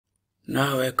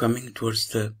Now we are coming towards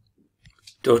the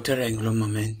total angular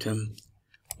momentum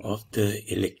of the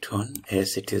electron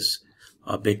as it is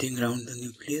orbiting around the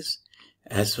nucleus,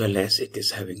 as well as it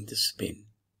is having the spin.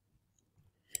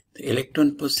 The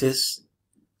electron possesses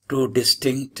two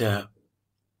distinct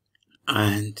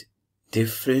and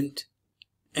different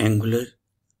angular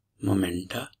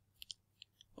momenta.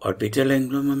 Orbital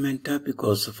angular momenta,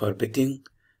 because of orbiting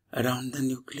around the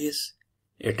nucleus,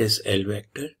 it is L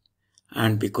vector,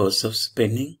 and because of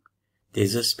spinning, there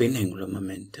is a spin angular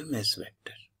momentum S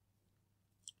vector.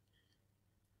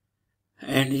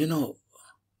 And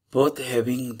both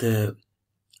having the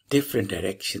different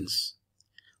directions.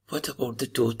 What about the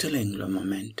total angular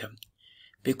momentum?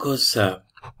 Because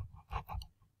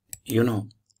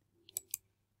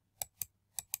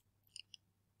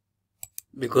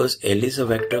because L is a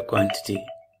vector quantity,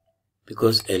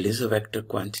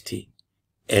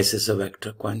 S is a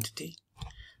vector quantity,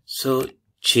 so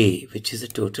J, which is the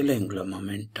total angular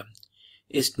momentum,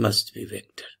 it must be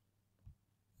vector.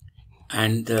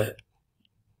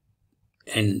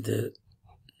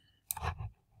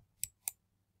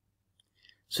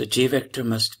 So J vector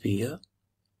must be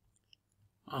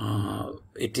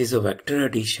it is a vector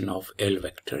addition of L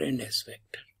vector and S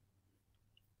vector.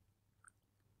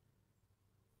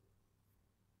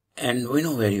 And we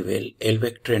know very well L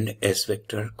vector and S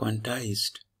vector are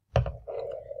quantized.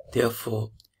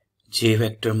 Therefore, J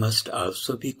vector must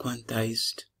also be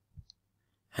quantized,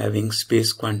 having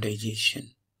space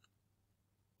quantization.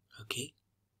 Okay.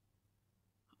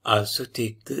 Also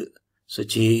take so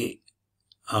J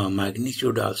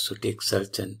magnitude also takes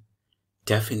certain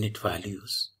definite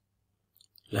values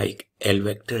like L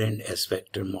vector and S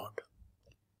vector mod.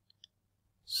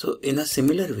 So in a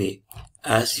similar way,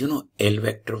 as L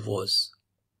vector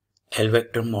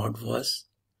mod was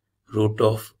root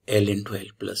of L into L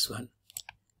plus 1.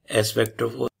 S vector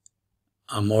was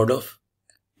a mode of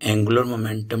angular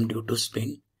momentum due to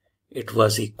spin. It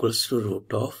was equals to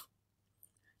root of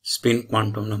spin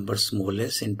quantum number small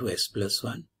s into S plus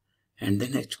 1 and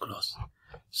then H cross.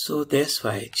 So that's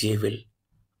why J will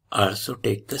also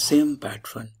take the same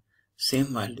pattern, same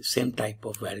value, same type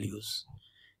of values.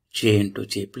 J into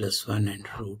J plus 1 and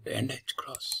root and H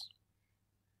cross.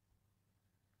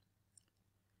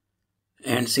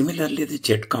 And similarly, the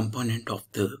Z component of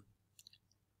the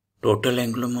total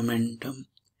angular momentum.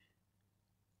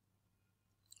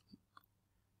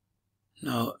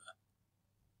 Now,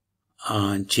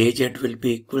 JZ will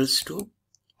be equals to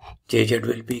Z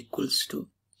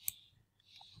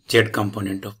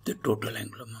component of the total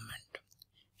angular momentum,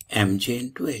 mj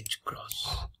into H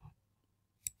cross.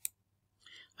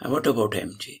 And what about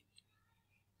mj?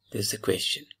 There's a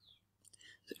question.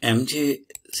 So mj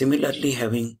similarly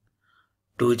having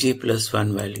 2j plus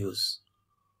 1 values.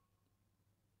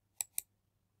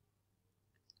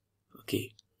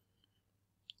 Okay.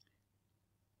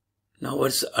 Now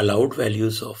what's allowed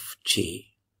values of J?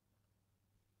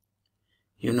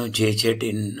 Jz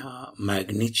in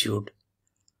magnitude,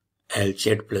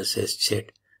 Lz plus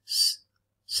Sz,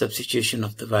 substitution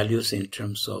of the values in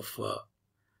terms of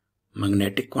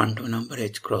magnetic quantum number,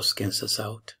 H cross cancels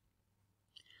out.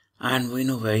 And we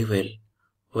know very well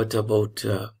what about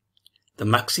the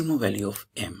maximum value of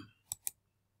M.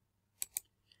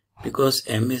 Because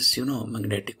M is,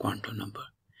 magnetic quantum number.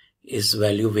 Its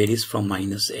value varies from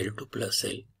minus L to plus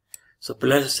L. So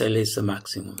plus L is the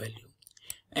maximum value.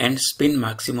 And spin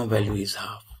maximum value is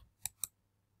half.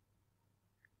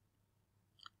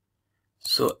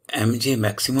 So mj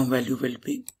maximum value will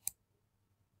be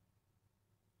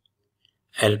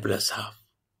L plus half.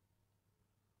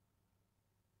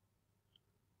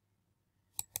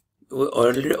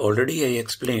 Already I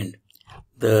explained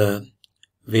the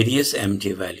various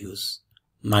mj values,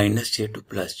 minus j to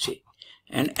plus j.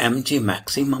 And mj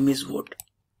maximum is what?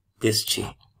 This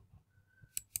j.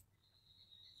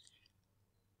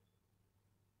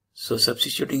 So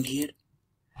substituting here,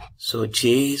 so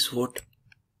j is what?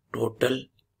 Total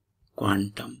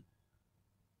quantum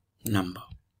number.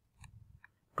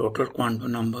 Total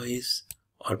quantum number is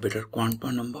orbital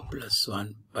quantum number plus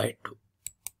 1 by 2.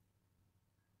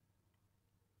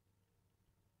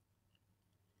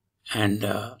 And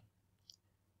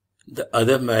the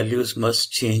other values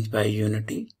must change by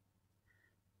unity.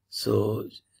 So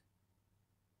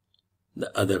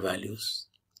the other values.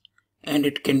 And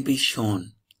it can be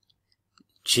shown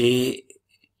J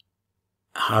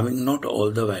having not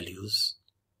all the values.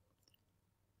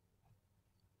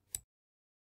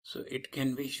 So it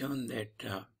can be shown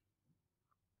that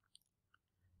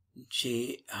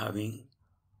J having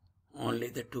only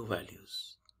the two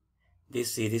values.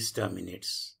 This series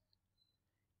terminates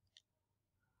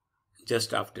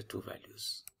just after two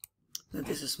values. Now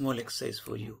this is a small exercise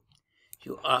for you.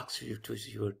 You ask you to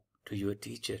your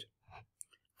teacher,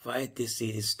 why this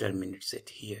series terminates at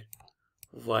here?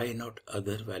 Why not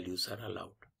other values are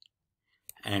allowed?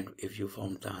 And if you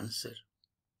found the answer,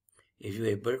 if you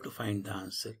are able to find the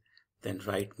answer, then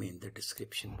write me in the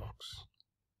description box.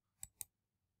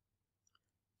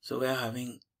 So we are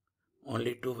having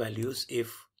only two values.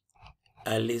 If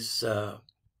L is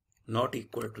not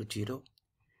equal to 0,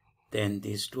 then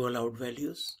these two allowed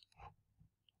values.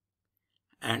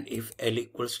 And if L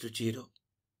equals to 0,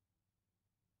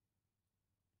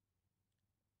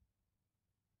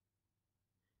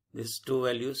 these two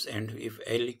values, and if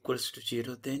L equals to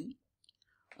 0, then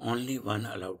only one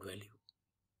allowed value,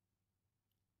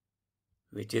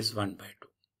 which is 1 by 2.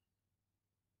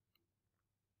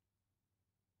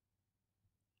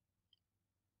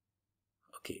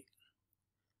 Okay.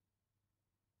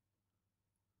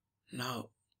 Now,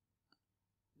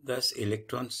 thus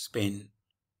electron spin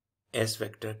S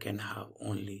vector can have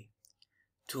only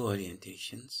two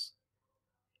orientations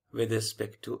with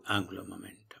respect to angular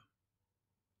momentum.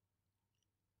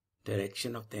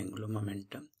 Direction of the angular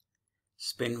momentum,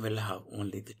 spin will have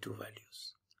only the two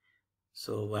values.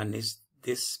 So one is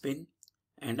this spin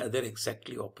and other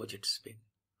exactly opposite spin.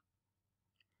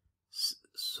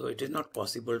 So it is not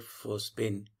possible for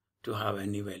spin to have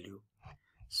any value.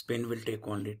 Spin will take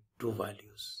only two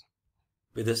values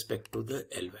with respect to the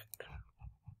L vector.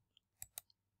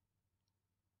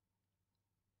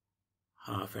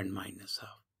 Half and minus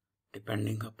half,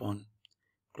 depending upon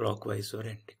clockwise or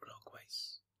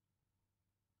anti-clockwise.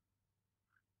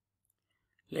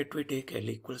 Let me take L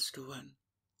equals to 1.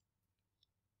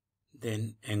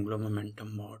 Then angular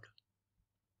momentum mod.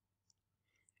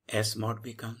 S mod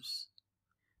becomes,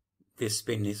 this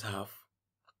spin is half,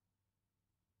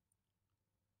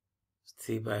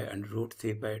 3 by under root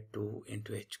 3 by 2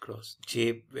 into h cross.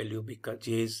 J value because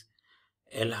J is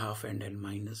L half and L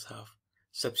minus half.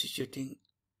 Substituting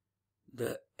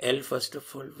the L, first of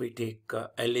all, we take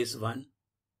L is 1.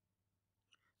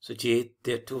 So J,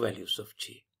 there are two values of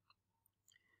J.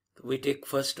 So we take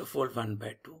first of all 1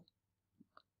 by 2.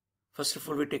 First of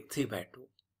all, we take 3 by 2.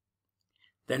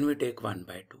 Then we take 1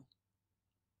 by 2.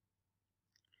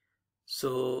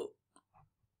 So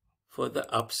for the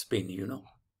up spin,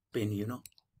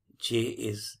 J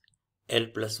is L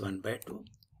plus 1 by 2.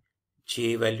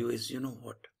 J value is,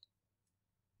 what?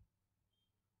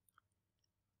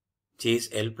 J is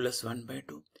L plus 1 by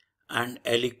 2 and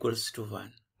L equals to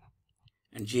 1.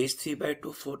 And J is 3 by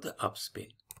 2 for the up spin.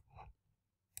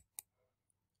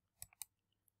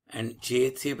 And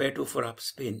J 3 by 2 for up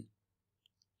spin.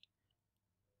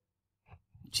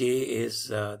 J is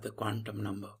the quantum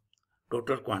number,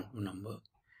 total quantum number.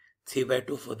 3 by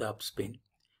 2 for the up spin.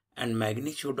 And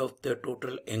magnitude of the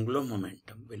total angular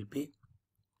momentum will be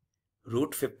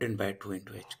root 15 by 2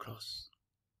 into h cross.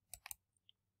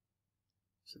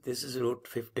 So this is root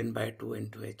 15 by 2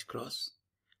 into h cross.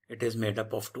 It is made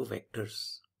up of two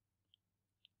vectors.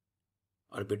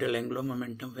 Orbital angular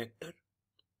momentum vector,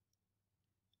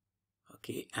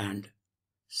 okay, and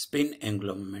spin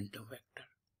angular momentum vector.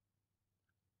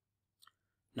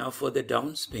 Now for the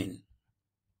downspin,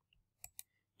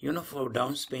 for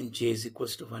downspin J is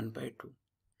equals to 1 by 2.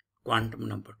 Quantum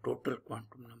number, total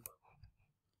quantum number.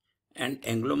 And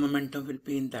angular momentum will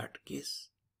be in that case.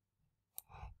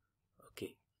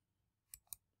 Okay.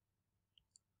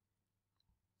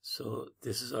 So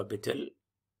this is orbital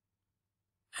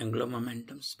angular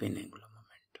momentum, spin angular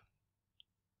momentum.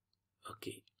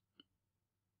 Okay.